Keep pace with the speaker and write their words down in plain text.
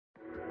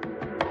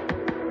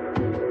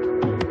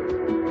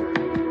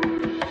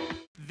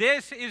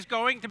this is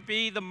going to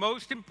be the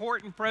most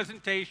important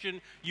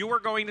presentation you are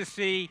going to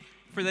see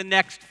for the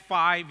next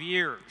 5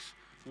 years.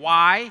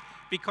 Why?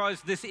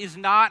 Because this is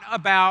not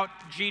about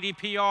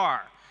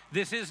GDPR.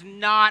 This is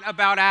not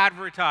about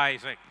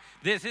advertising.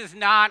 This is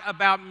not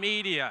about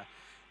media.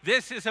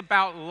 This is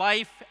about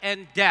life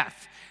and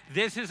death.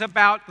 This is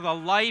about the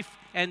life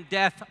and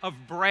death of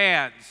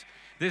brands.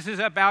 This is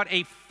about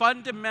a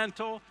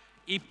fundamental,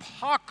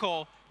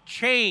 epochal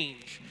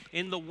change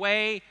in the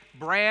way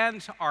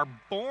brands are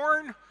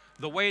born,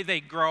 the way they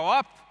grow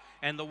up,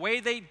 and the way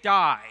they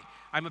die.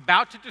 I'm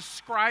about to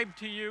describe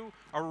to you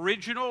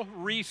original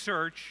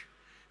research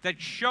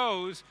that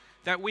shows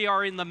that we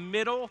are in the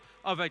middle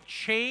of a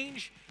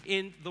change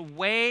in the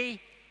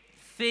way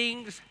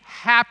things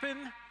happen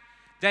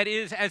that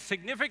is as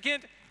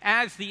significant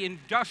as the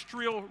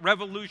Industrial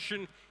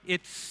Revolution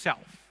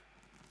itself.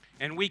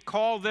 And we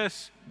call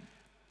this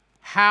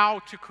how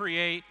to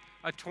create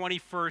a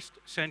 21st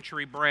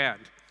century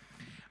brand.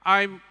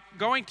 I'm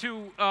going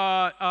to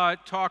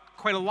talk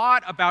quite a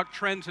lot about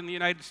trends in the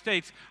United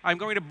States. I'm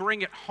going to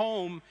bring it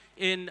home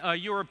in a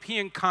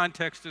European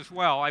context as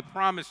well. I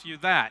promise you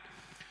that.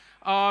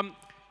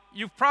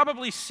 You've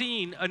probably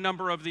seen a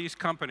number of these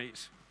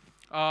companies,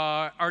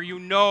 or you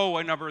know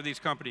a number of these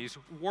companies.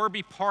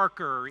 Warby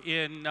Parker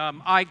in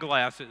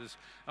eyeglasses,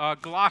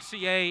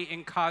 Glossier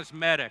in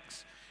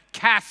cosmetics,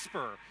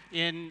 Casper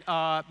in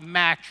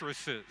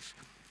mattresses.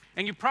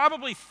 And you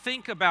probably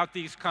think about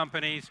these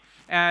companies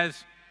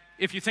as,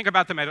 if you think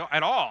about them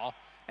at all,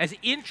 as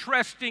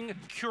interesting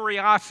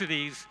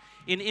curiosities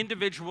in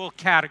individual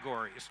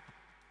categories.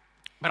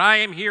 But I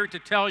am here to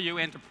tell you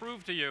and to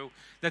prove to you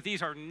that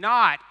these are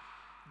not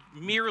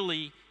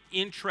merely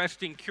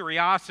interesting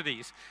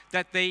curiosities,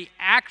 that they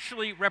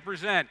actually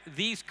represent,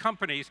 these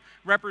companies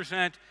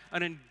represent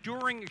an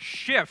enduring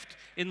shift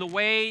in the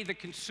way the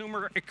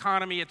consumer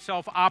economy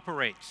itself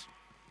operates.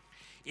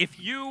 If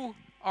you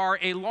are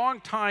a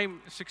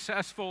long-time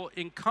successful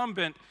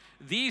incumbent,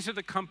 these are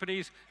the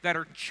companies that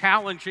are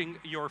challenging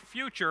your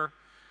future,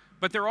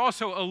 but they're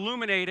also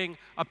illuminating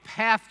a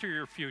path to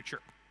your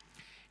future.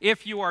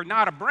 If you are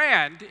not a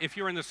brand, if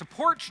you're in the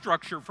support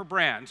structure for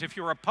brands, if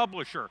you're a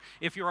publisher,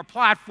 if you're a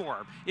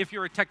platform, if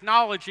you're a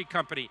technology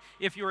company,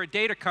 if you're a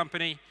data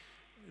company,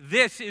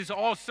 this is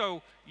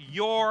also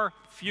your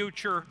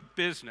future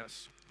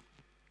business.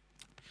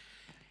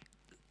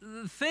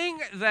 The thing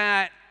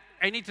that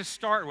I need to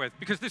start with,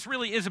 because this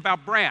really is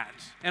about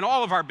brands, and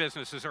all of our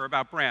businesses are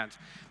about brands.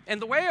 And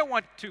the way I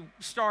want to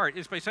start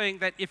is by saying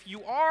that if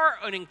you are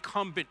an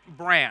incumbent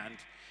brand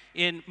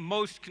in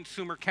most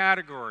consumer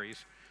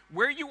categories,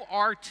 where you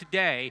are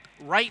today,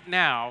 right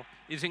now,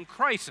 is in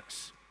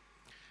crisis.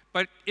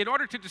 But in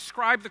order to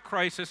describe the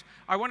crisis,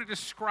 I want to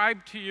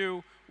describe to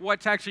you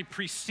what's actually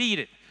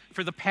preceded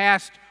for the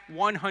past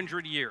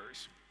 100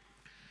 years.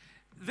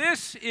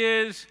 This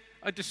is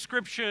a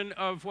description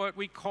of what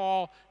we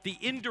call the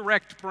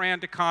indirect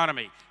brand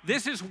economy.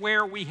 This is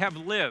where we have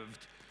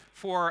lived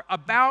for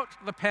about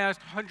the past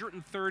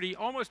 130,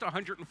 almost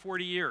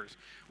 140 years.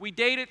 We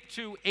date it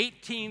to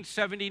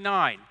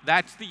 1879.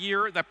 That's the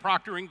year that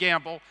Procter &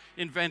 Gamble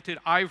invented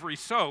ivory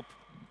soap,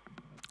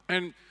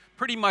 and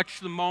pretty much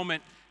the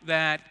moment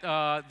that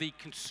the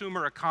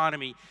consumer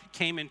economy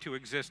came into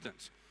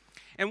existence.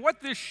 And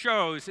what this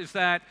shows is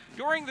that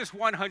during this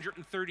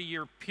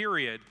 130-year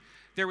period,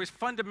 there was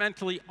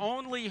fundamentally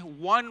only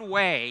one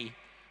way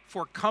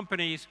for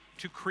companies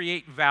to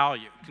create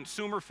value,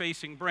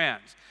 consumer-facing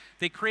brands.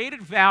 They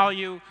created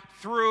value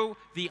through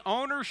the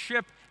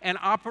ownership and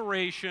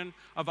operation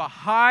of a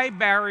high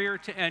barrier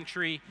to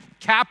entry,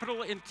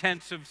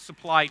 capital-intensive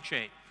supply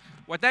chain.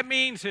 What that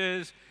means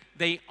is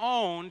they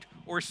owned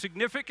or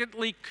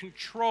significantly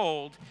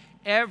controlled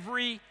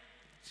every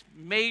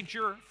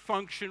major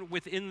function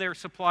within their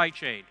supply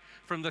chain,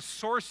 from the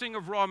sourcing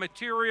of raw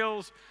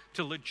materials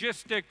to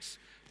logistics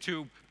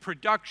to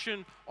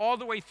production, all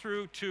the way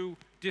through to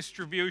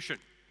distribution.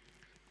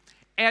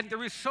 And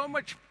there is so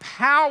much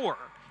power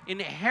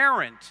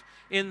inherent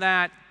in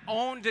that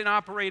owned and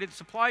operated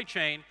supply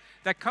chain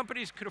that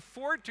companies could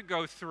afford to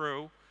go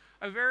through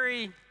a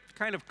very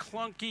kind of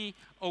clunky,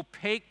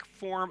 opaque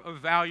form of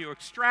value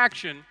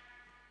extraction,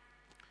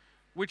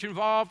 which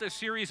involved a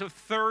series of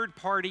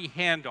third-party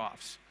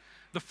handoffs.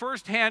 The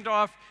first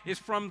handoff is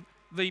from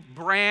the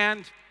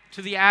brand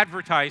to the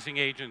advertising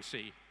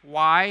agency.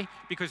 Why?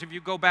 Because if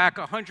you go back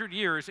 100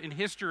 years in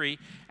history,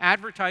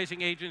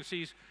 advertising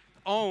agencies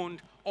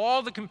owned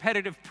all the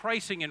competitive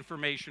pricing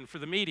information for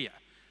the media.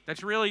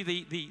 That's really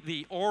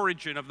the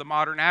origin of the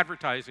modern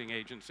advertising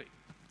agency.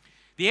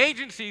 The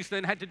agencies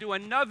then had to do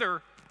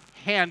another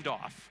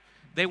handoff.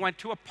 They went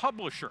to a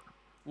publisher.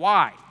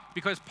 Why?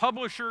 Because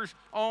publishers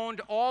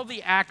owned all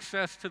the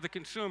access to the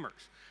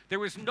consumers. There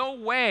was no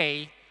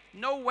way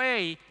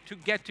to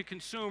get to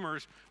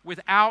consumers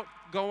without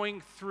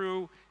going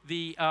through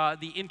the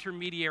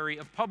intermediary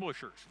of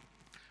publishers.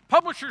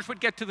 Publishers would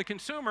get to the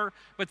consumer,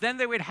 but then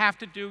they would have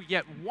to do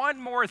yet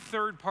one more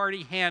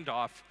third-party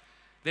handoff.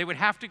 They would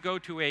have to go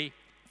to a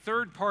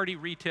third-party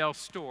retail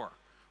store.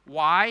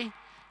 Why?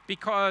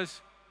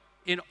 Because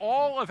in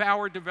all of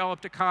our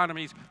developed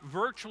economies,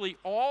 virtually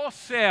all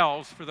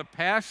sales for the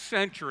past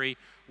century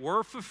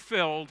were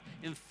fulfilled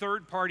in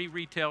third-party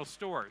retail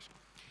stores.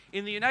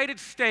 In the United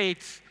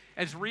States,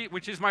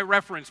 which is my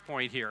reference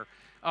point here,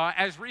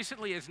 as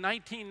recently as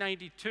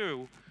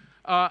 1992,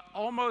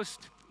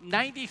 almost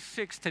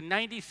 96 to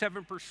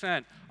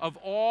 97% of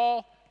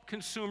all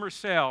consumer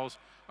sales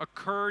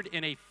occurred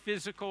in a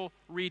physical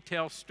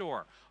retail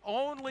store.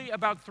 Only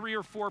about 3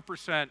 or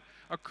 4%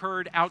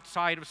 occurred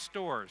outside of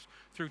stores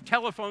through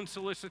telephone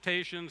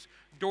solicitations,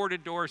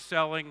 door-to-door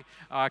selling,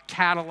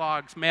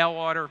 catalogs, mail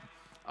order.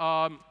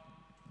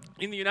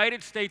 In the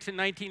United States in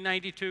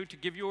 1992, to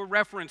give you a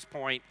reference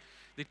point,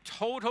 the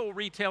total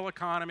retail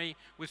economy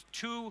was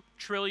 $2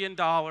 trillion.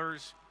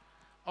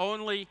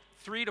 Only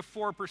 3 to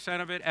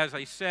 4% of it, as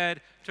I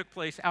said, took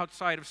place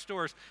outside of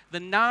stores. The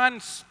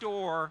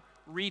non-store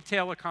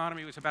retail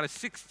economy was about a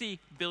 $60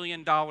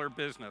 billion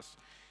business.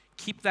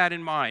 Keep that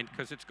in mind,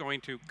 because it's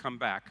going to come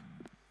back.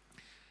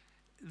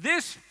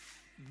 This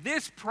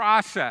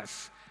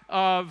process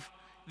of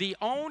the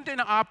owned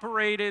and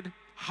operated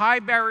high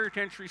barrier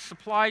to entry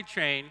supply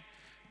chain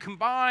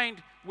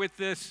combined with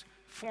this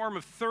form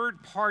of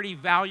third-party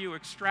value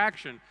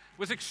extraction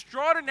was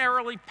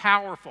extraordinarily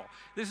powerful.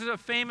 This is a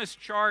famous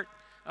chart.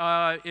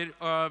 It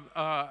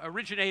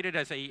originated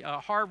as a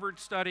Harvard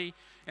study,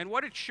 and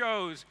what it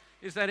shows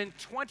is that in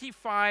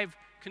 25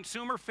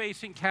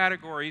 consumer-facing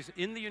categories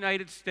in the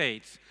United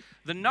States,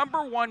 the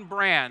 #1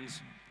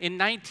 brands in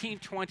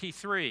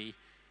 1923,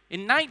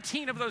 in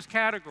 19 of those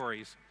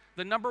categories,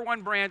 the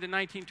 #1 brand in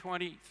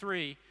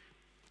 1923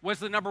 was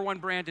the #1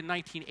 brand in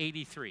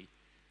 1983.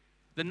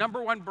 The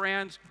 #1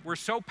 brands were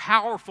so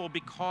powerful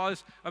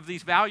because of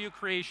these value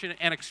creation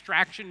and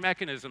extraction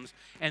mechanisms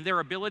and their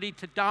ability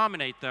to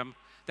dominate them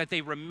that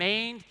they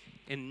remained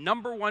in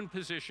 #1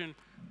 position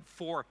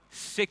for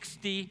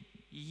 60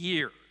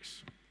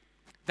 years.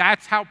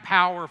 That's how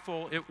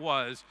powerful it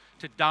was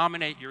to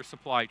dominate your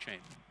supply chain.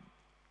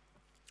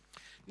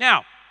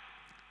 Now,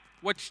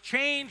 what's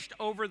changed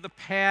over the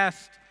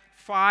past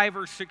 5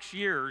 or 6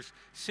 years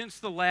since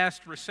the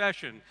last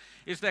recession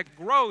is that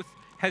growth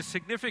has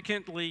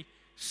significantly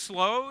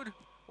slowed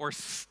or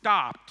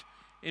stopped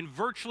in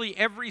virtually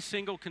every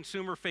single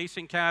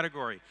consumer-facing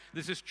category.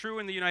 This is true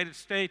in the United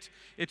States.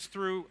 It's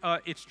true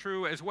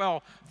as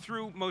well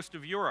through most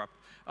of Europe.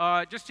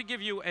 Just to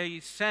give you a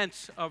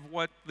sense of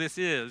what this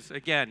is,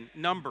 again,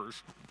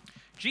 numbers.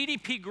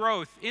 GDP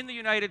growth in the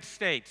United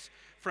States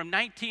from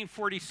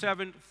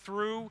 1947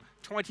 through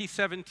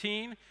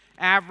 2017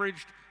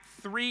 averaged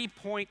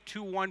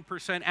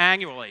 3.21%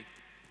 annually.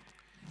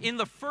 In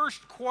the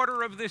first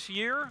quarter of this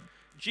year,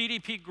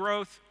 GDP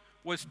growth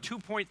was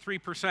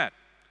 2.3%.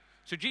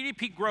 So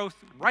GDP growth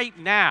right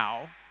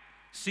now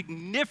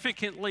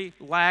significantly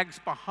lags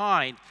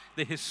behind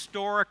the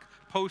historic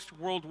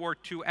post-World War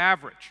II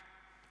average.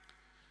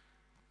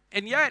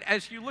 And yet,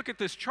 as you look at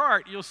this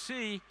chart, you'll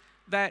see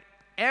that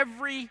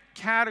every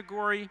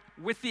category,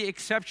 with the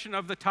exception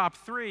of the top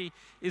 3,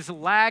 is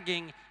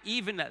lagging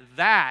even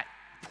that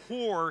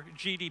poor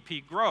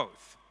GDP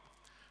growth.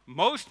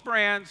 Most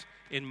brands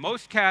in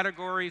most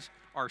categories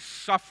are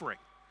suffering.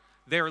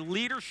 Their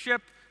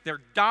leadership, their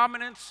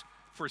dominance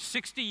for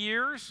 60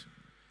 years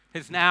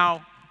has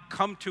now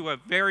come to a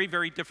very,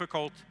 very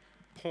difficult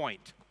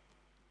point.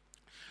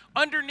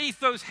 Underneath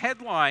those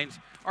headlines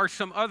are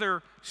some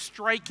other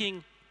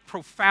striking,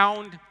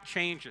 profound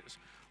changes.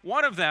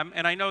 One of them,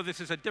 and I know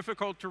this is a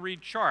difficult to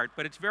read chart,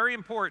 but it's very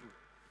important.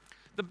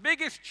 The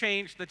biggest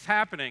change that's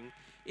happening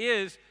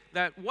is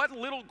that what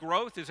little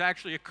growth is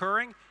actually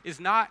occurring is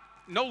no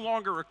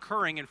longer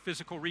occurring in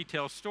physical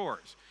retail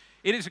stores.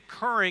 It is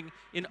occurring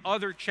in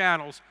other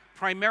channels,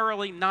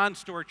 primarily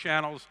non-store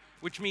channels,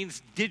 which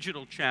means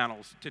digital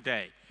channels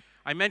today.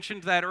 I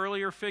mentioned that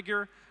earlier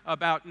figure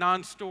about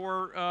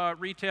non-store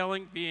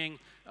retailing being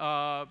 3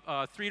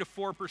 to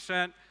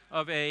 4%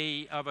 of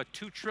a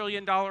 $2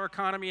 trillion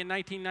economy in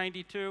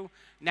 1992.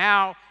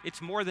 Now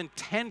it's more than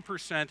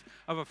 10%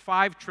 of a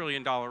 $5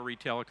 trillion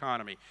retail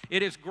economy.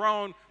 It has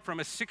grown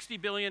from a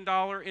 $60 billion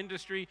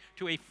industry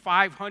to a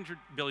 $500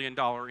 billion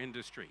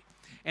industry.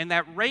 And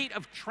that rate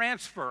of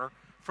transfer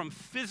from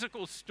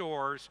physical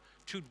stores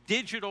to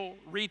digital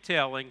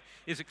retailing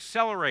is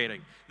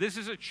accelerating. This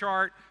is a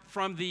chart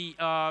from the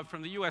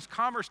US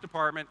Commerce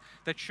Department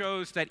that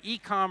shows that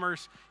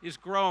e-commerce is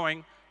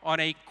growing on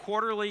a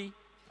quarterly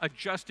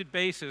adjusted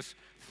basis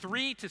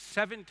 3 to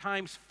 7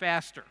 times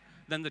faster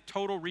than the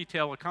total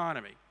retail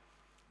economy.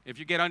 If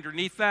you get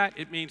underneath that,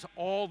 it means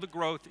all the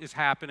growth is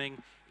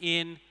happening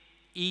in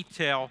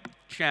e-tail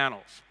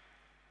channels.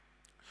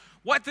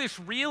 What this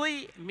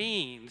really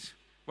means,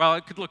 well,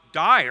 it could look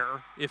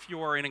dire if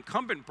you're an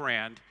incumbent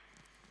brand.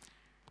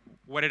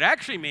 What it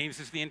actually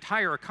means is the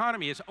entire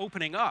economy is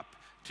opening up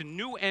to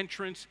new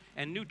entrants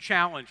and new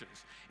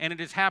challenges. And it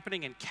is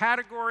happening in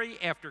category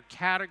after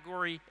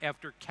category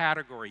after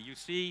category. You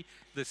see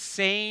the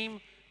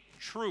same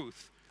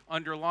truth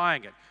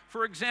underlying it.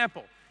 For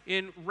example,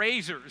 in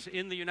razors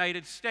in the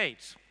United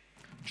States,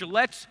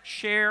 Gillette's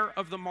share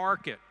of the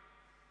market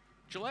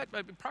Gillette,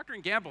 Procter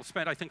 & Gamble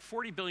spent, I think,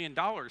 $40 billion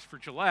for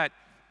Gillette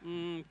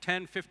 10,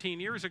 15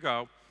 years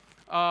ago.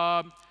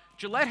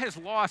 Gillette has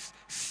lost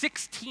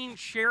 16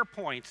 share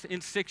points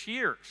in 6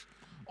 years.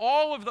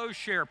 All of those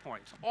share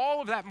points, all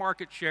of that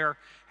market share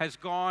has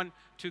gone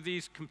to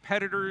these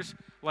competitors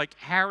like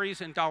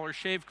Harry's and Dollar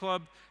Shave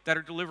Club that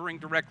are delivering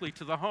directly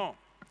to the home.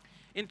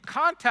 In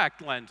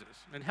contact lenses,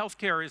 and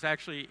healthcare is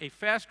actually a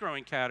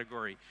fast-growing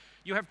category,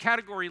 you have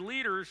category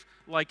leaders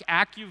like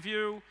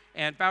AccuView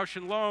and Bausch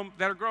 & Lomb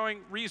that are growing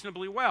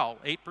reasonably well,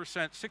 8%,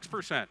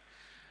 6%.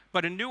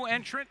 But a new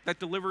entrant that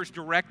delivers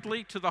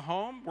directly to the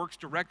home, works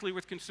directly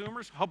with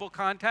consumers, Hubble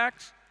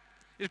Contacts,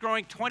 is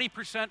growing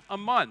 20% a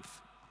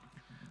month.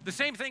 The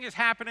same thing is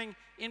happening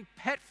in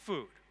pet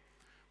food,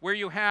 where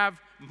you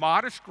have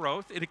modest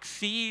growth. It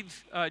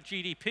exceeds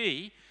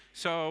GDP.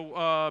 So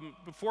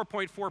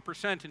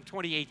 4.4% in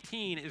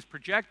 2018 is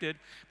projected,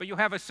 but you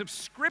have a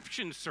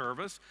subscription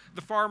service,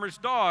 the Farmer's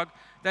Dog,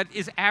 that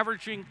is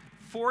averaging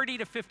 40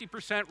 to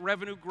 50%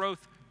 revenue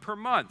growth per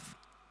month.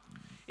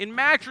 In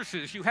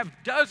mattresses, you have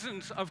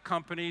dozens of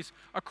companies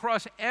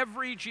across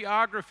every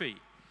geography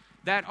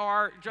that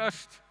are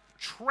just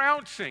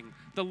trouncing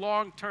the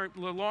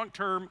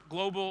long-term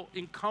global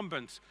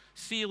incumbents,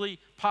 Sealy,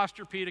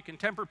 Posturepedic, and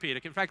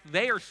Tempur-Pedic. In fact,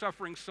 they are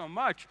suffering so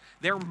much,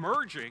 they're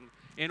merging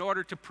in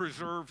order to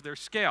preserve their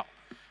scale.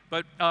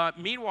 But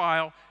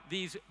meanwhile,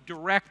 these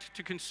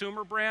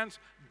direct-to-consumer brands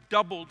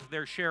doubled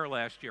their share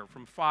last year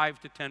from 5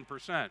 to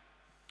 10%.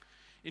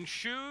 In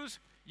shoes,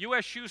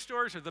 U.S. shoe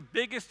stores are the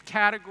biggest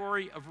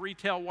category of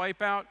retail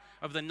wipeout.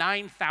 Of the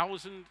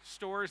 9,000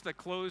 stores that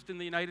closed in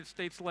the United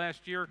States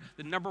last year,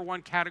 the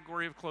 #1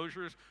 category of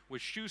closures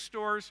was shoe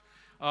stores.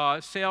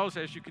 Sales,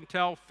 as you can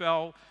tell,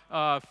 fell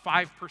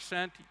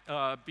 5%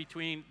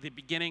 between the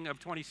beginning of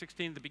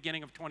 2016 and the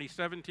beginning of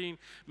 2017.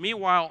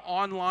 Meanwhile,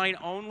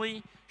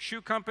 online-only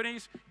shoe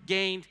companies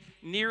gained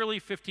nearly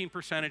 15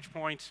 percentage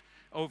points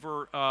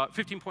over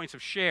 15 points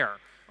of share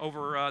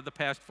over the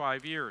past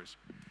 5 years.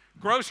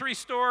 Grocery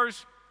store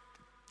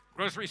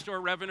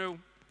revenue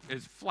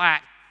is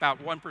flat,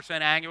 about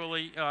 1%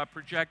 annually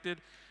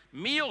projected.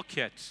 Meal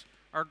kits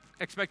are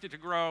expected to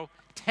grow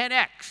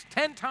 10x,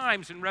 10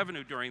 times in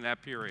revenue during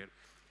that period.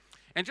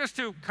 And just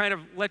to kind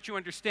of let you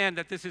understand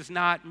that this is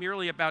not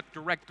merely about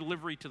direct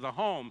delivery to the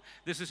home,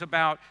 this is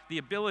about the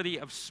ability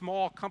of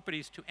small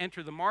companies to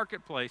enter the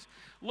marketplace,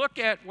 look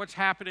at what's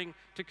happening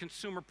to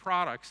consumer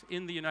products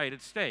in the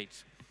United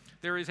States.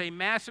 There is a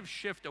massive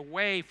shift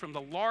away from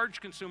the large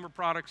consumer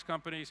products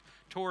companies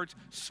towards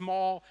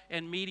small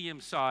and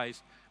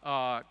medium-sized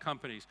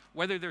companies.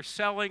 Whether they're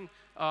selling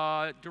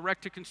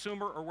direct to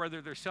consumer or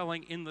whether they're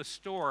selling in the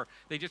store,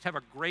 they just have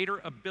a greater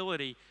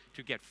ability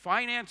to get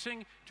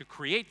financing, to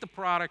create the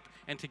product,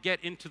 and to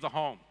get into the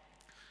home.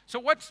 So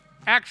what's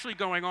actually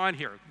going on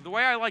here? The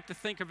way I like to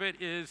think of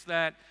it is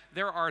that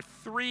there are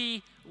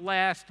 3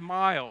 last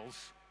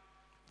miles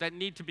that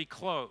need to be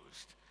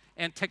closed.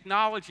 And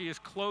technology is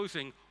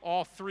closing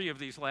all 3 of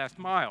these last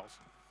miles.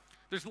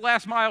 There's the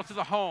last mile to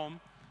the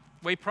home,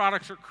 the way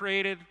products are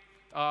created,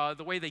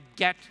 the way they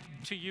get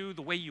to you,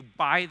 the way you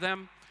buy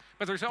them.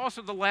 But there's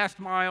also the last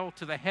mile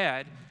to the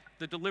head,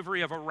 the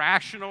delivery of a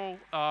rational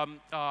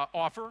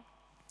offer.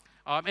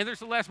 And there's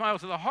the last mile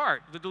to the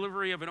heart, the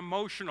delivery of an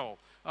emotional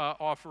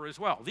offer as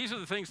well. These are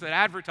the things that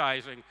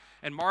advertising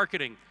and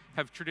marketing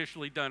have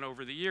traditionally done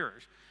over the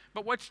years.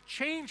 But what's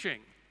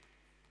changing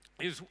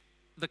is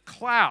the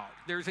cloud.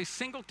 There's a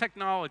single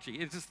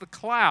technology. It is the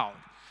cloud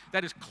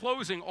that is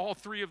closing all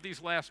 3 of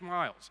these last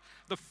miles.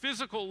 The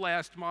physical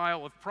last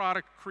mile of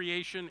product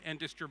creation and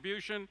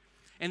distribution,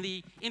 and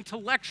the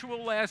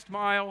intellectual last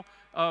mile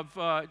of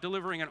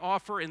delivering an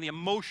offer, and the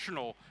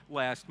emotional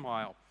last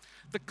mile.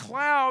 The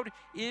cloud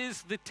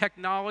is the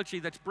technology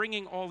that's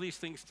bringing all these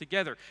things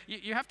together.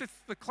 You have to,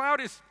 the cloud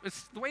is,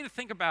 the way to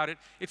think about it,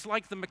 it's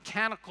like the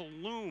mechanical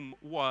loom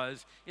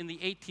was in the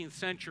 18th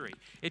century.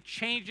 It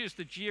changes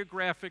the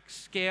geographic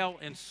scale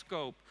and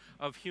scope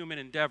of human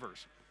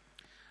endeavors.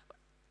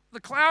 The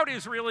cloud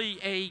is really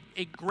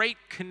a great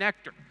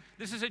connector.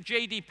 This is a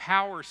J.D.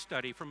 Power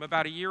study from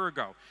about a year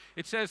ago.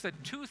 It says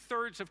that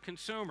 2/3 of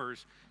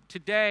consumers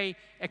today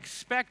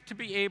expect to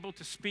be able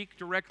to speak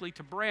directly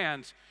to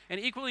brands. And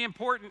equally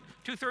important,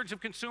 2/3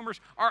 of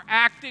consumers are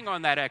acting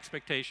on that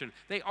expectation.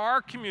 They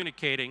are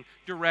communicating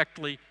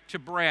directly to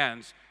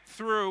brands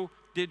through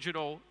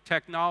digital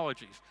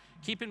technologies.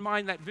 Keep in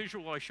mind that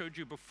visual I showed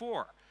you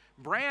before.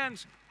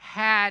 Brands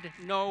had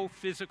no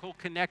physical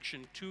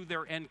connection to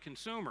their end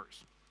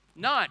consumers.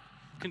 None.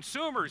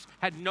 Consumers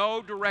had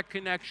no direct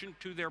connection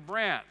to their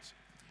brands.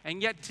 And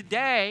yet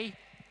today,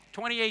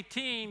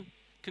 2018,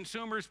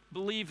 consumers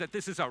believe that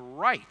this is a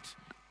right,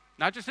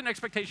 not just an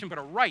expectation, but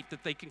a right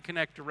that they can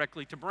connect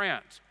directly to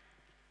brands.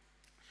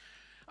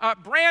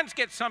 Brands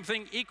get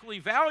something equally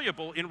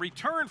valuable in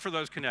return for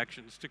those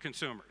connections to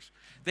consumers.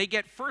 They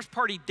get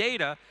first-party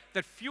data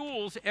that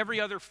fuels every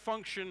other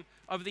function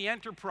of the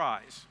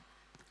enterprise.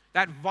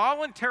 That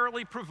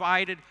voluntarily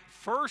provided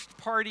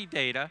first-party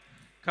data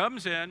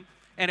comes in,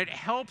 and it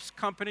helps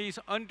companies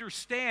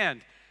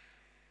understand,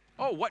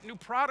 oh, what new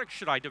products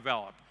should I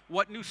develop?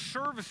 what new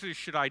services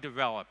should I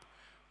develop?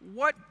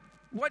 What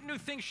new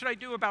things should I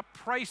do about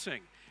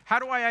pricing? How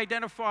do I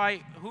identify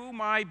who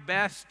my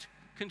best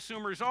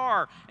consumers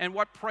are and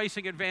what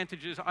pricing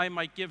advantages I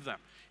might give them?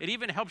 It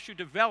even helps you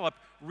develop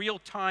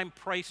real-time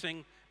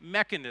pricing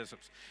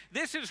mechanisms.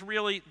 This is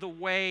really the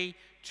way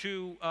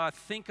to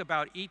think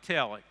about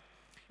e-tailing.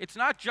 It's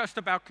not just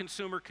about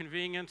consumer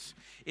convenience.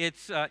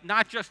 It's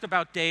not just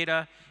about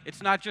data.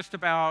 It's not just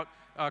about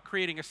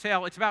creating a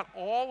sale. It's about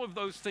all of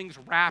those things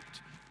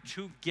wrapped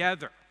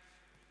together.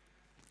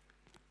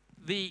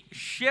 The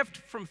shift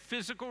from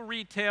physical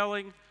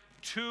retailing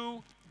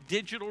to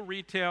digital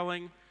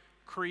retailing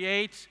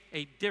creates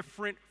a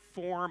different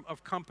form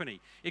of company.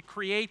 It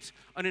creates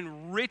an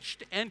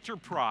enriched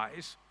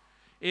enterprise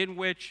in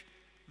which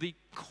the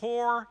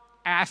core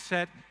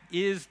asset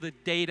is the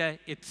data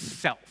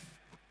itself.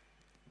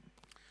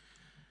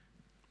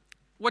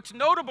 What's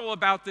notable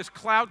about this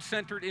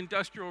cloud-centered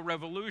industrial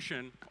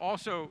revolution,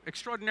 also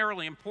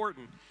extraordinarily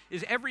important,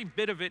 is every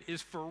bit of it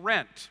is for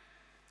rent.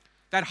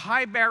 That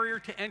high barrier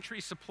to entry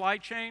supply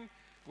chain,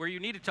 where you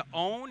needed to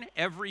own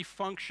every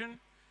function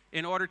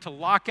in order to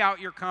lock out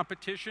your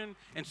competition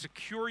and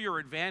secure your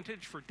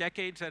advantage for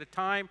decades at a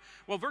time,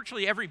 well,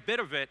 virtually every bit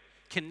of it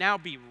can now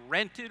be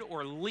rented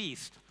or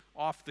leased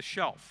off the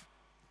shelf.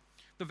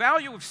 The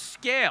value of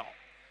scale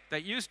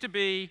that used to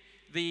be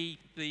the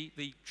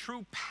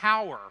true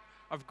power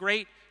of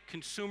great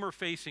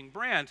consumer-facing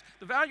brands,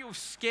 the value of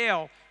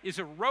scale is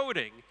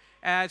eroding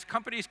as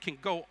companies can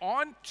go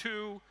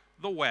onto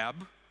the web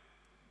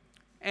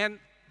and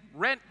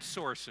rent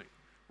sourcing,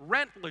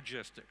 rent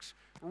logistics,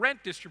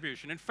 rent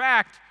distribution. In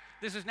fact,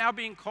 this is now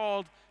being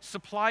called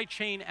supply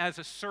chain as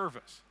a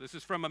service. This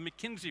is from a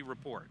McKinsey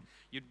report.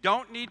 You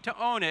don't need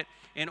to own it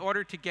in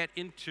order to get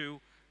into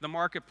the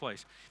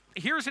marketplace.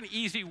 Here's an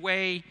easy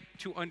way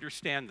to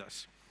understand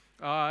this.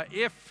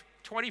 If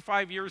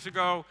 25 years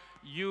ago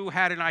you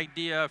had an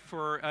idea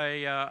for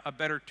a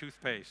better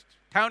toothpaste,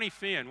 Townie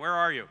Feehan, where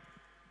are you?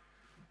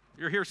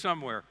 You're here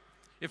somewhere.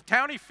 If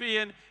Townie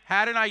Feehan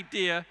had an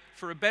idea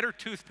for a better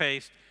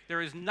toothpaste,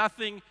 there is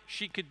nothing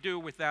she could do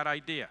with that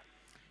idea.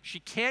 She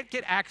can't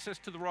get access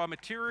to the raw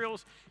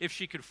materials. If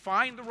she could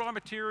find the raw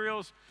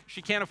materials,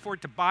 she can't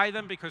afford to buy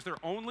them because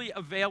they're only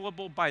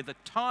available by the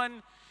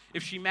ton.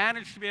 If she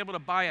managed to be able to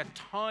buy a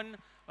ton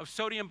of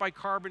sodium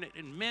bicarbonate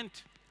and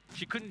mint,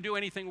 she couldn't do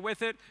anything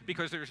with it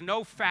because there's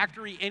no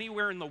factory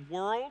anywhere in the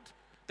world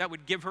that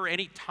would give her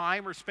any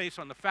time or space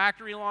on the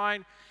factory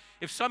line.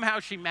 If somehow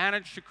she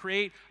managed to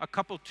create a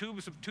couple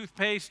tubes of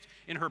toothpaste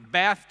in her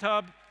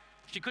bathtub,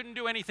 she couldn't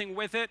do anything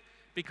with it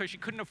because she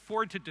couldn't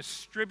afford to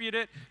distribute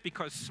it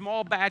because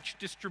small batch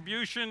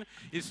distribution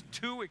is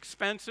too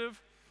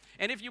expensive.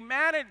 And if you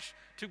manage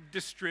to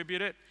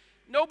distribute it,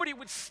 nobody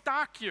would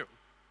stock you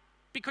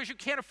because you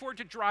can't afford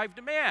to drive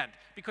demand,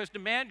 because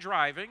demand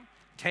driving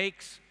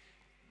takes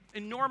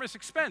enormous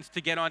expense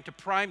to get onto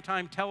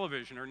primetime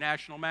television or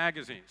national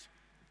magazines.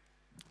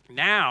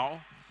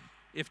 Now,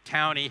 if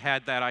Townie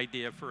had that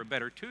idea for a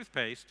better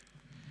toothpaste,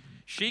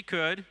 she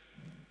could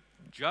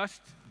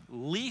just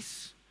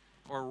lease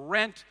or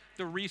rent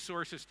the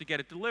resources to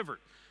get it delivered.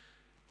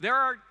 There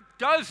are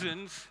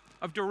dozens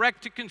of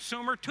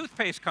direct-to-consumer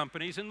toothpaste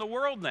companies in the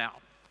world now.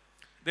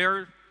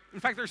 In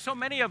fact, there's so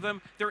many of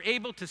them, they're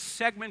able to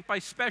segment by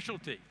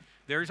specialty.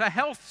 There's a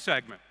health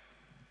segment.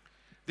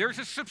 There's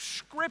a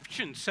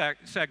subscription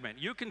segment.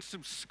 You can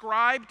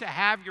subscribe to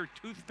have your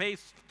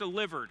toothpaste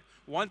delivered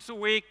once a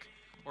week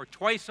or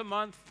twice a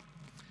month.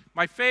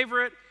 My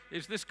favorite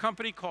is this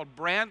company called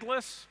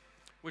Brandless,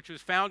 which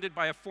was founded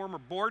by a former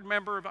board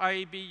member of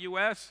IAB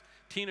US,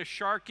 Tina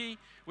Sharkey,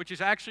 which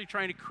is actually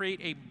trying to create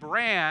a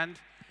brand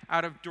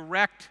out of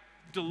direct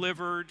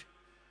delivered,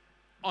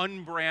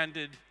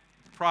 unbranded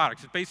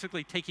products. It's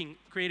basically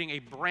creating a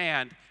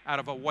brand out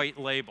of a white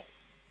label.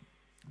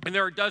 And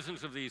there are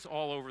dozens of these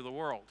all over the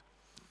world.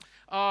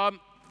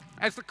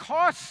 As the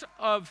costs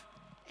of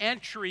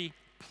entry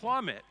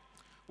plummet,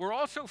 we're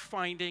also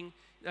finding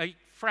a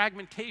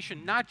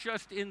fragmentation, not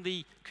just in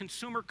the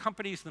consumer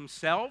companies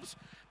themselves,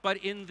 but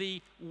in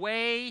the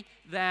way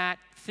that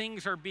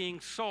things are being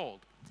sold.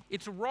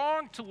 It's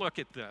wrong to look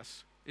at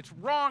this. It's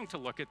wrong to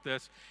look at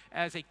this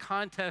as a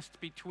contest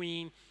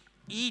between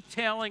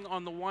e-tailing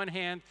on the one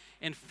hand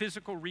and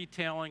physical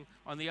retailing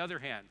on the other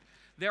hand.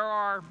 There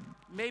are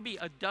maybe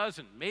a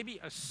dozen, maybe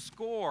a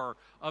score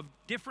of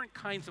different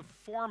kinds of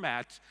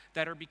formats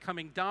that are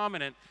becoming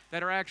dominant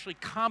that are actually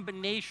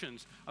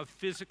combinations of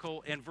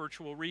physical and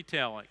virtual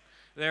retailing.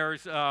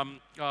 There's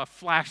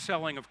flash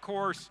selling, of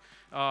course,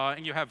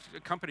 and you have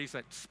companies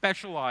that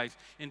specialize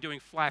in doing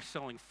flash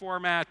selling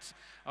formats.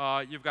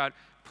 You've got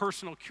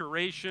personal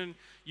curation.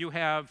 You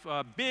have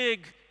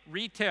big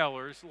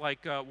retailers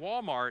like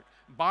Walmart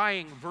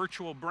buying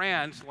virtual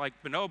brands like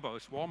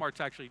Bonobos. Walmart's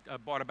actually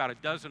bought about a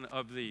dozen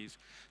of these.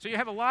 So you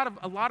have a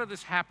lot of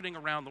this happening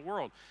around the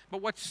world.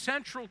 But what's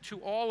central to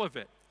all of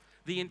it,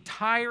 the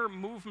entire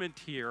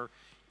movement here,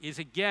 is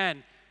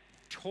again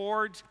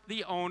towards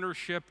the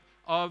ownership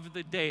of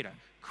the data.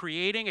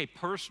 creating a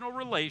personal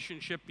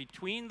relationship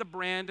between the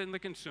brand and the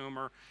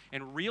consumer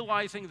and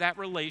realizing that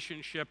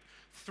relationship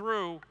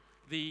through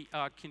the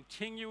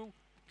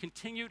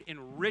continued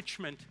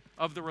enrichment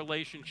of the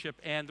relationship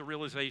and the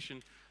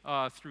realization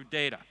through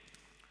data.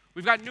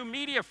 We've got new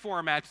media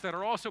formats that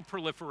are also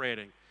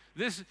proliferating.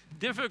 This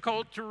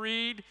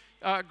difficult-to-read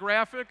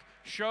graphic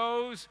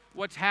shows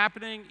what's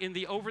happening in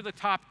the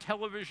over-the-top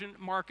television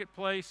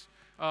marketplace,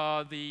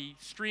 the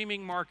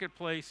streaming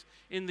marketplace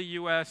in the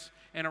US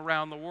and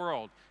around the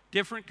world.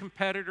 Different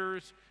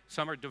competitors,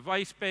 some are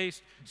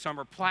device-based, some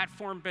are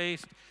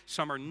platform-based,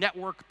 some are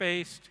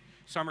network-based,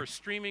 some are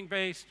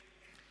streaming-based.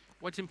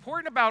 What's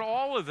important about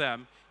all of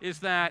them is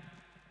that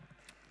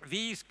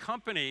these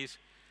companies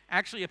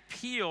actually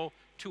appeal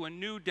to a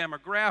new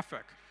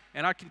demographic.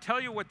 And I can tell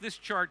you what this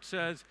chart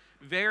says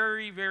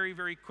very, very,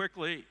 very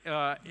quickly.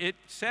 It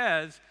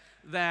says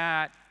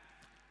that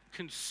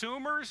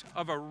consumers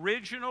of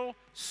original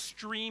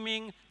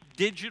streaming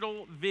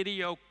digital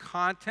video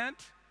content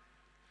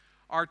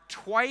are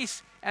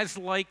twice as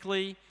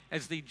likely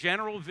as the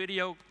general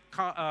video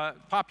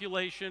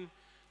population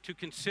to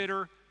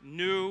consider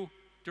new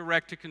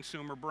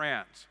direct-to-consumer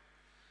brands.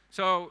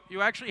 So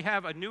you actually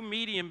have a new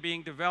medium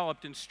being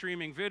developed in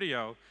streaming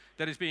video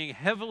that is being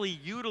heavily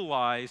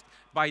utilized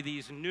by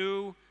these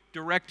new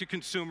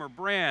direct-to-consumer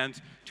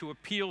brands to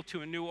appeal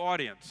to a new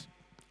audience.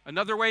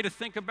 Another way to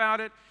think about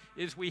it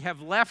is we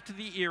have left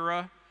the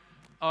era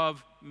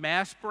of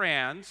mass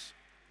brands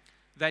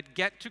that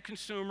get to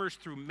consumers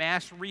through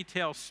mass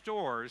retail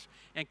stores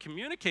and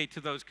communicate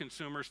to those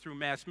consumers through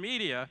mass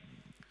media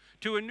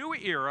to a new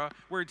era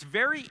where it's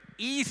very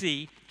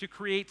easy to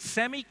create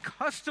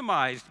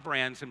semi-customized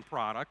brands and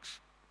products,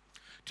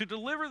 to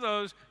deliver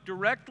those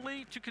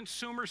directly to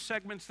consumer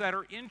segments that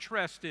are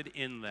interested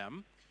in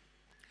them,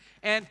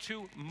 and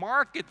to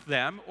market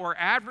them or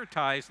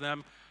advertise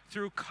them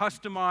through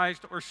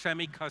customized or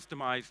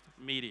semi-customized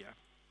media.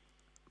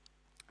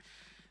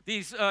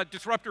 These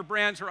disruptor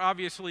brands are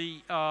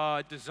obviously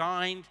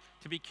designed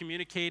to be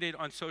communicated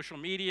on social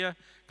media.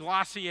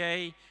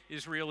 Glossier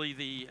is really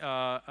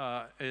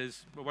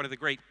is one of the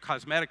great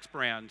cosmetics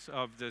brands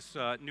of this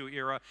new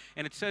era,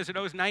 and it says it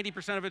owes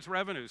 90% of its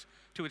revenues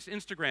to its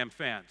Instagram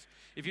fans.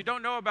 If you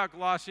don't know about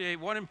Glossier,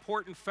 one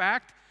important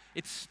fact,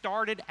 it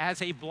started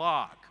as a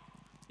blog.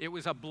 It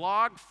was a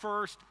blog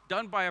first,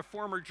 done by a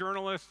former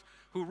journalist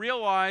who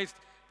realized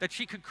that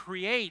she could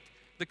create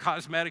the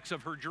cosmetics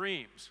of her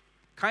dreams.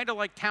 Kind of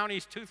like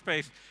Townie's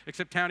toothpaste,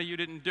 except Townie, you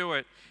didn't do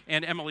it,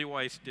 and Emily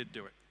Weiss did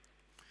do it.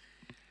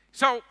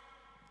 So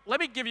let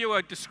me give you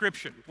a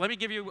description. Let me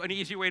give you an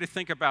easy way to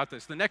think about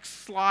this. The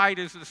next slide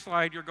is the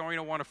slide you're going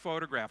to want to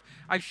photograph.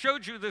 I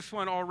showed you this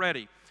one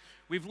already.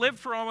 We've lived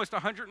for almost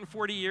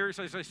 140 years,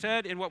 as I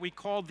said, in what we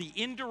call the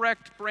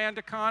indirect brand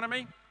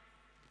economy,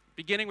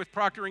 beginning with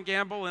Procter &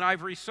 Gamble and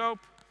Ivory Soap,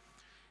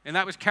 and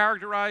that was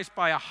characterized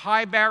by a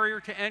high barrier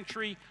to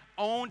entry,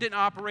 owned and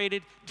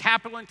operated,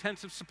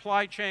 capital-intensive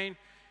supply chain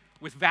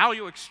with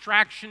value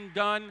extraction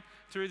done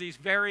through these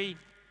very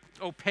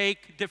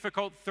opaque,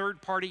 difficult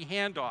third-party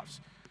handoffs.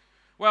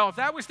 Well, if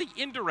that was the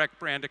indirect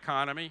brand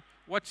economy,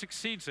 what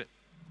succeeds it?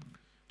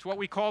 It's what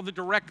we call the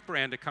direct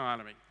brand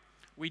economy.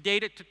 We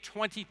date it to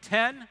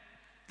 2010.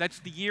 That's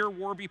the year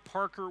Warby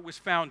Parker was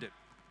founded.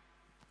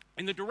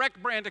 In the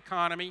direct brand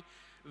economy,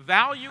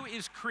 value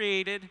is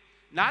created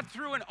not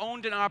through an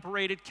owned and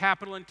operated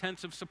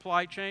capital-intensive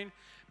supply chain,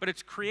 but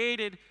it's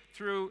created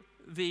through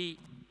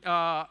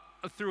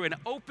an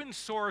open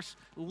source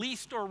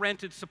leased or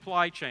rented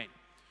supply chain,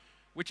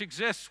 which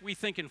exists, we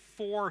think, in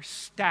 4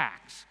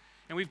 stacks.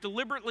 And we've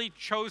deliberately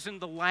chosen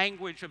the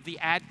language of the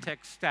ad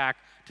tech stack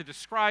to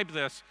describe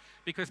this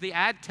because the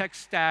ad tech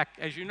stack,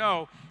 as you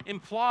know,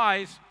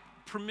 implies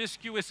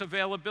promiscuous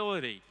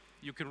availability.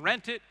 You can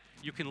rent it,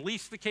 you can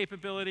lease the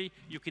capability,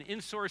 you can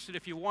insource it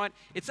if you want.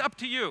 It's up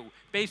to you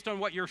based on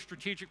what your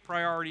strategic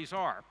priorities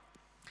are.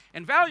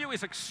 And value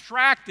is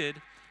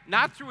extracted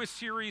not through a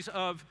series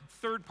of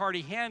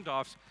third-party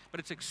handoffs, but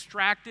it's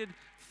extracted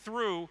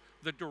through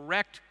the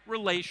direct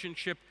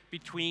relationship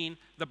between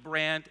the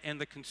brand and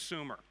the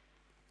consumer.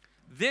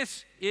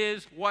 This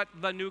is what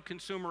the new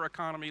consumer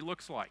economy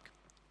looks like.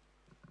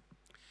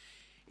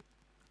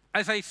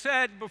 As I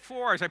said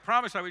before, as I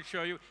promised I would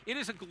show you, it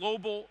is a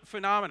global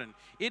phenomenon.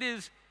 It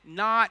is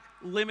not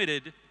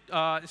limited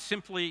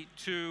simply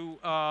to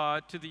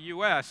the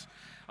US.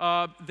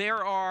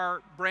 There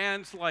are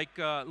brands like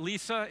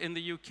Lisa in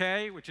the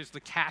UK, which is the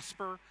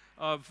Casper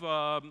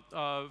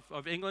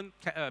of England,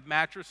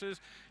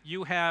 mattresses.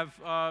 You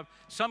have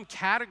some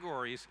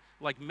categories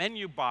like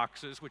menu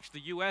boxes, which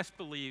the US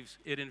believes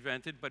it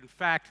invented, but in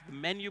fact, the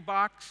menu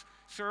box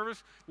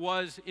service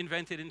was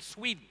invented in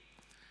Sweden.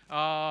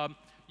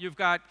 You've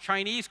got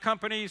Chinese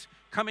companies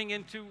coming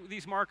into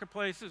these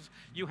marketplaces.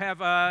 You have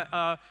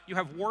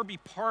Warby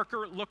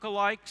Parker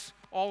lookalikes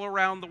all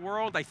around the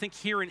world. I think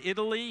here in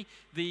Italy,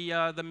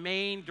 the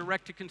main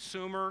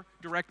direct-to-consumer,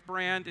 direct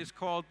brand is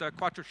called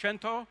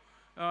Quattrocento.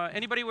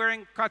 Anybody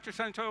wearing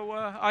Quattrocento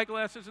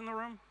eyeglasses in the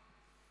room?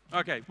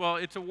 Okay, well,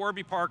 it's a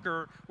Warby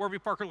Parker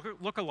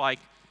lookalike.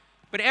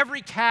 But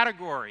every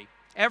category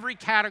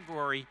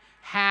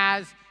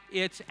has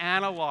its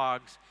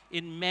analogs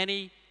in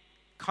many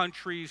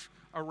countries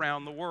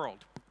around the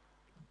world.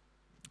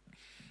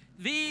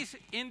 These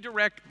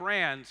indirect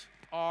brands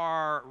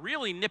are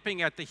really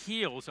nipping at the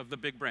heels of the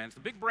big brands.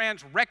 The big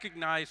brands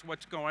recognize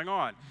what's going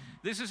on.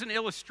 This is an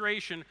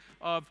illustration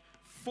of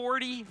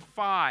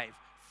 45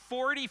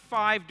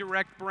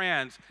 direct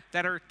brands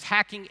that are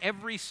attacking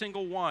every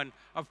single one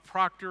of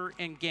Procter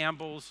 &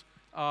 Gamble's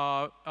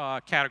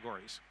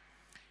categories.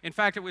 In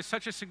fact, it was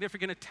such a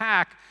significant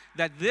attack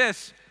that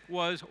this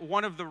was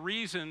one of the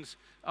reasons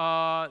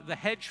the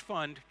hedge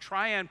fund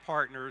Trian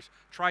Partners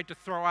tried to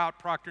throw out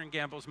Procter &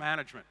 Gamble's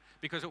management,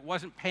 because it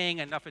wasn't paying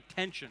enough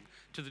attention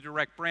to the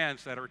direct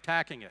brands that are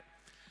attacking it.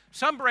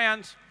 Some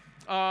brands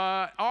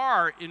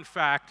are, in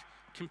fact,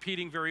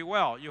 competing very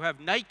well. You have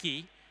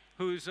Nike,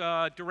 whose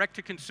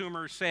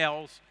direct-to-consumer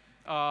sales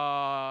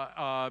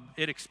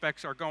it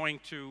expects are going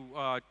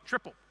to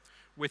triple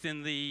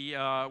within the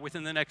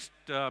next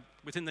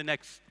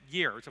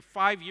year. It's a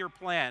 5-year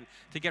plan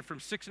to get from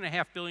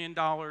 $6.5 billion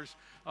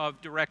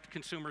of direct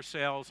consumer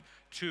sales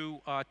to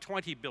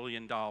 $16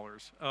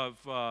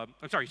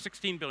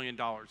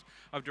 billion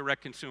of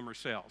direct consumer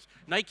sales.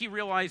 Nike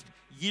realized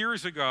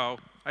years ago,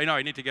 I know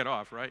I need to get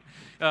off, right?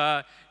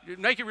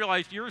 Nike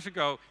realized years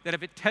ago that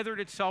if it tethered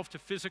itself to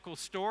physical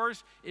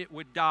stores, it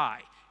would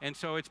die. And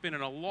so it's been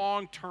in a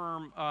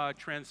long-term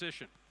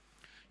transition.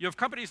 You have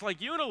companies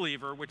like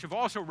Unilever, which have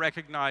also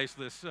recognized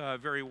this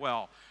very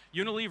well.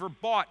 Unilever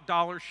bought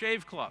Dollar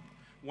Shave Club.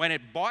 When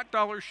it bought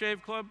Dollar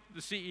Shave Club,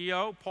 the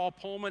CEO, Paul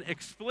Pullman,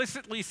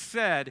 explicitly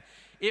said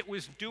it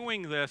was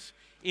doing this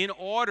in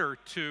order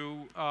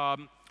to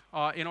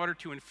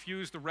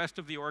infuse the rest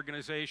of the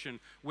organization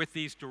with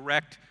these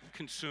direct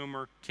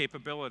consumer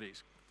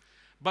capabilities.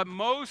 But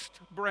most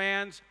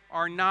brands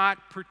are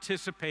not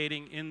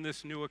participating in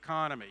this new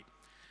economy.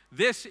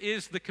 This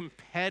is the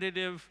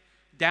competitive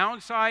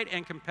downside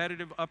and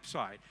competitive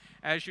upside.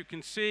 As you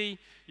can see,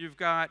 you've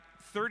got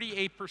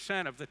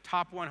 38% of the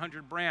top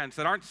 100 brands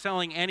that aren't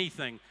selling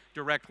anything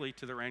directly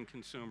to their end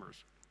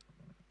consumers.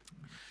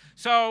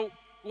 So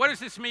what does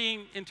this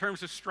mean in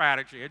terms of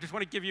strategy? I just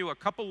want to give you a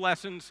couple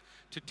lessons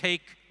to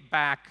take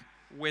back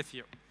with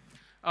you.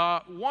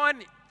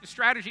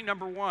 Strategy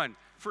number one,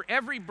 for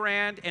every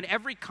brand and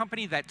every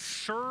company that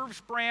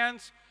serves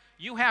brands,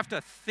 you have to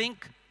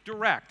think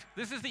direct.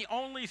 This is the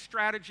only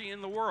strategy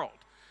in the world.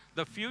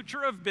 The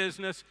future of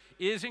business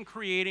is in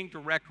creating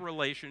direct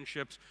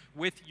relationships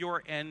with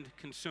your end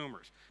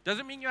consumers.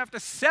 Doesn't mean you have to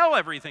sell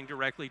everything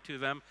directly to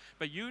them,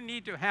 but you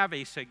need to have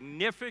a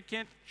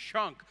significant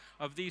chunk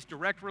of these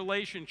direct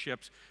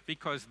relationships,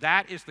 because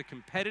that is the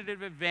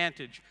competitive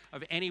advantage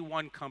of any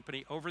one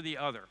company over the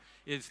other,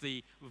 is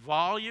the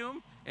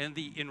volume and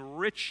the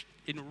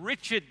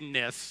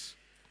enrichedness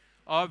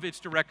of its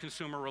direct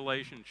consumer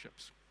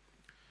relationships.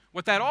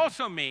 What that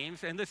also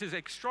means, and this is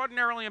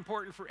extraordinarily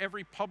important for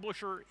every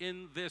publisher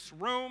in this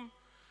room,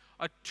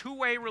 a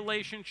two-way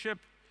relationship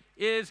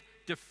is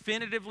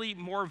definitively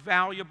more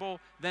valuable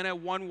than a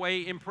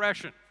one-way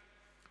impression.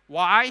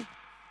 Why?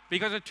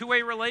 Because a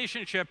two-way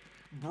relationship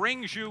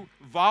brings you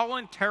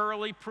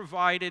voluntarily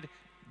provided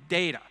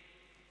data,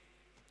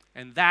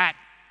 and that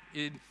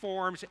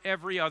informs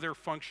every other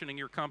function in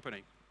your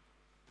company.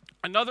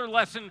 Another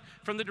lesson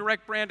from the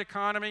direct brand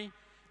economy: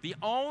 the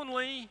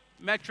only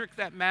metric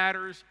that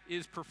matters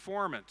is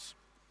performance.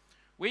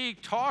 We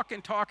talk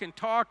and talk and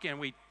talk, and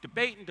we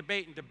debate and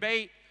debate and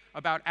debate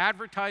about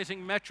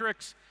advertising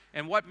metrics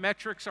and what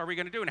metrics are we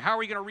going to do and how are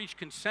we going to reach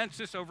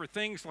consensus over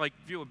things like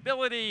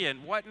viewability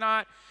and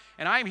whatnot.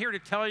 And I'm here to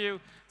tell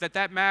you that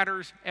that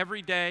matters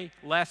every day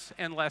less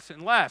and less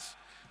and less,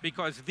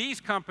 because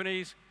these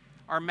companies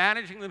are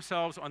managing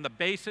themselves on the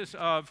basis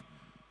of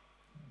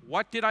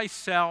what did I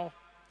sell,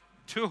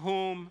 to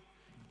whom,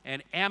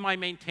 and am I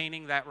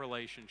maintaining that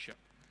relationship?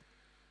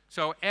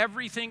 So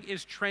everything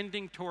is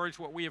trending towards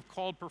what we have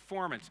called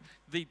performance.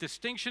 The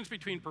distinctions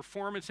between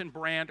performance and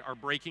brand are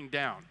breaking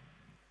down.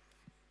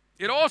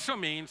 It also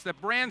means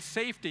that brand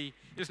safety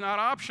is not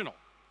optional.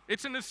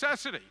 It's a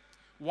necessity.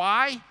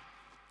 Why?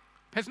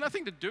 It has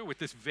nothing to do with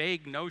this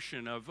vague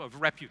notion of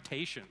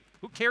reputation.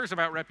 Who cares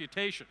about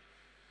reputation?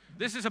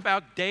 This is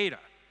about data.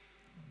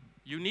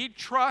 You need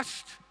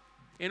trust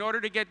in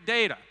order to get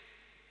data.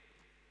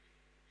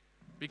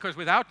 Because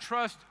without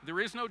trust, there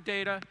is no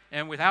data,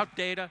 and without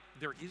data,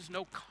 there is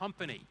no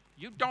company.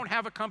 You don't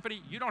have a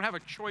company, you don't have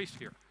a choice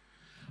here.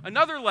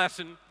 Another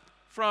lesson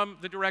from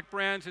the direct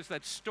brands is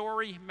that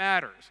story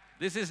matters.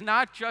 This is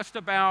not just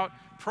about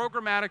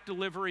programmatic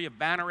delivery of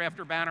banner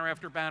after banner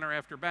after banner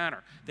after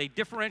banner. They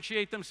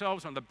differentiate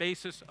themselves on the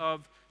basis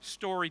of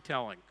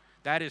storytelling.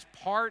 That is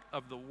part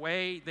of the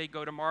way they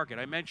go to market.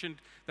 I mentioned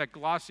that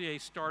Glossier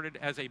started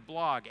as a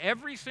blog.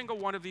 Every single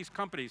one of these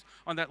companies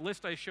on that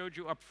list I showed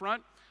you up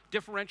front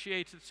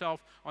differentiates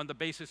itself on the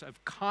basis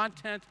of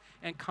content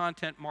and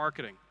content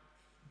marketing.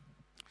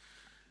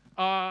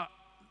 The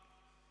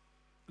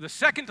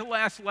second to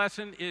last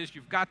lesson is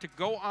you've got to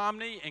go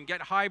omni and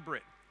get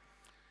hybrid.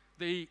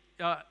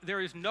 There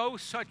is no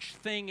such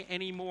thing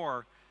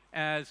anymore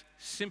as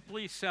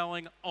simply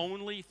selling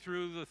only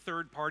through the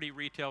third-party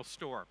retail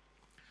store.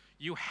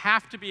 You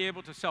have to be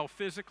able to sell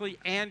physically,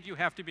 and you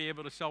have to be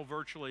able to sell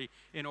virtually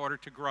in order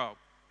to grow.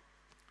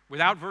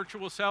 Without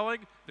virtual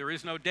selling, there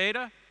is no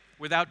data.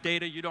 Without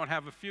data, you don't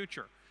have a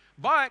future.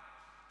 But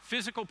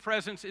physical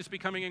presence is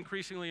becoming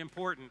increasingly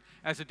important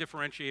as a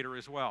differentiator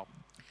as well.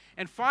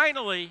 And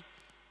finally,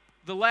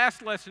 the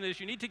last lesson is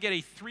you need to get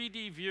a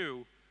 3D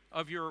view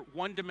of your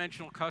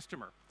one-dimensional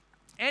customer.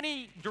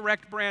 Any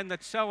direct brand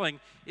that's selling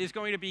is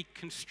going to be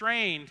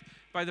constrained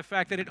by the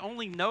fact that it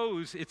only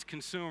knows its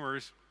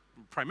consumers,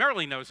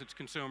 primarily knows its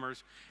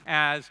consumers,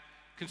 as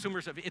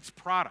consumers of its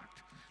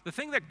product. The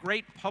thing that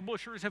great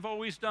publishers have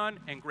always done,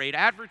 and great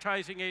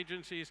advertising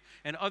agencies,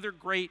 and other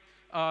great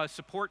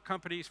support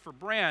companies for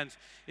brands,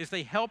 is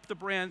they help the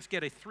brands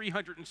get a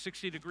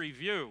 360-degree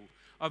view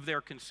of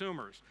their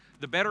consumers.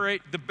 The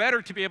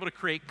better to be able to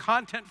create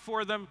content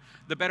for them,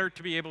 the better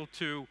to be able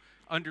to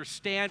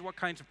understand what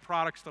kinds of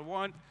products they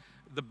want,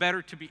 the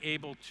better to be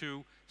able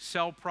to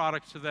sell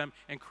products to them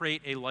and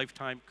create a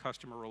lifetime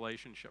customer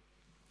relationship.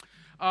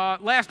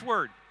 Last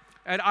word.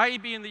 At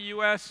IAB in the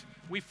US,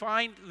 we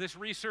find this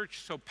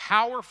research so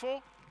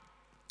powerful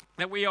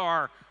that we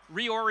are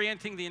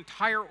reorienting the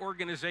entire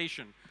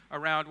organization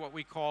around what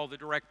we call the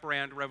direct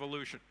brand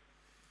revolution.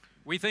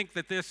 We think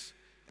that this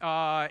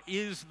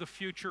is the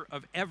future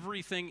of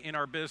everything in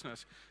our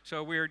business.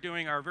 So we are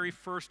doing our very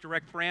first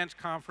Direct Brands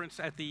Conference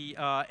at the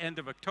end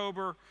of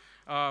October.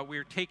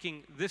 We're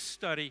taking this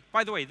study.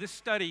 By the way, this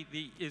study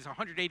is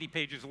 180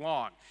 pages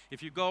long.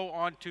 If you go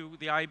onto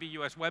the IAB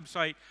US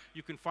website,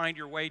 you can find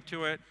your way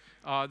to it.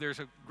 There's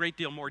a great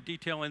deal more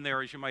detail in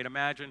there, as you might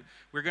imagine.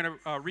 We're going to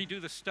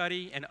redo the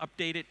study and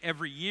update it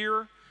every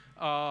year.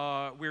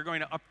 We're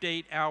going to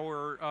update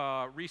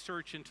our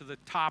research into the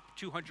top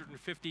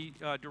 250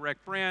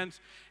 direct brands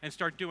and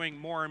start doing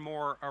more and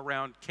more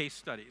around case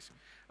studies.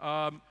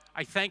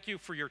 I thank you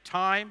for your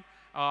time.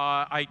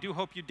 I do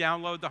hope you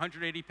download the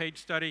 180-page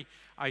study.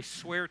 I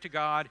swear to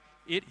God,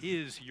 it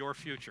is your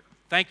future.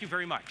 Thank you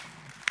very much.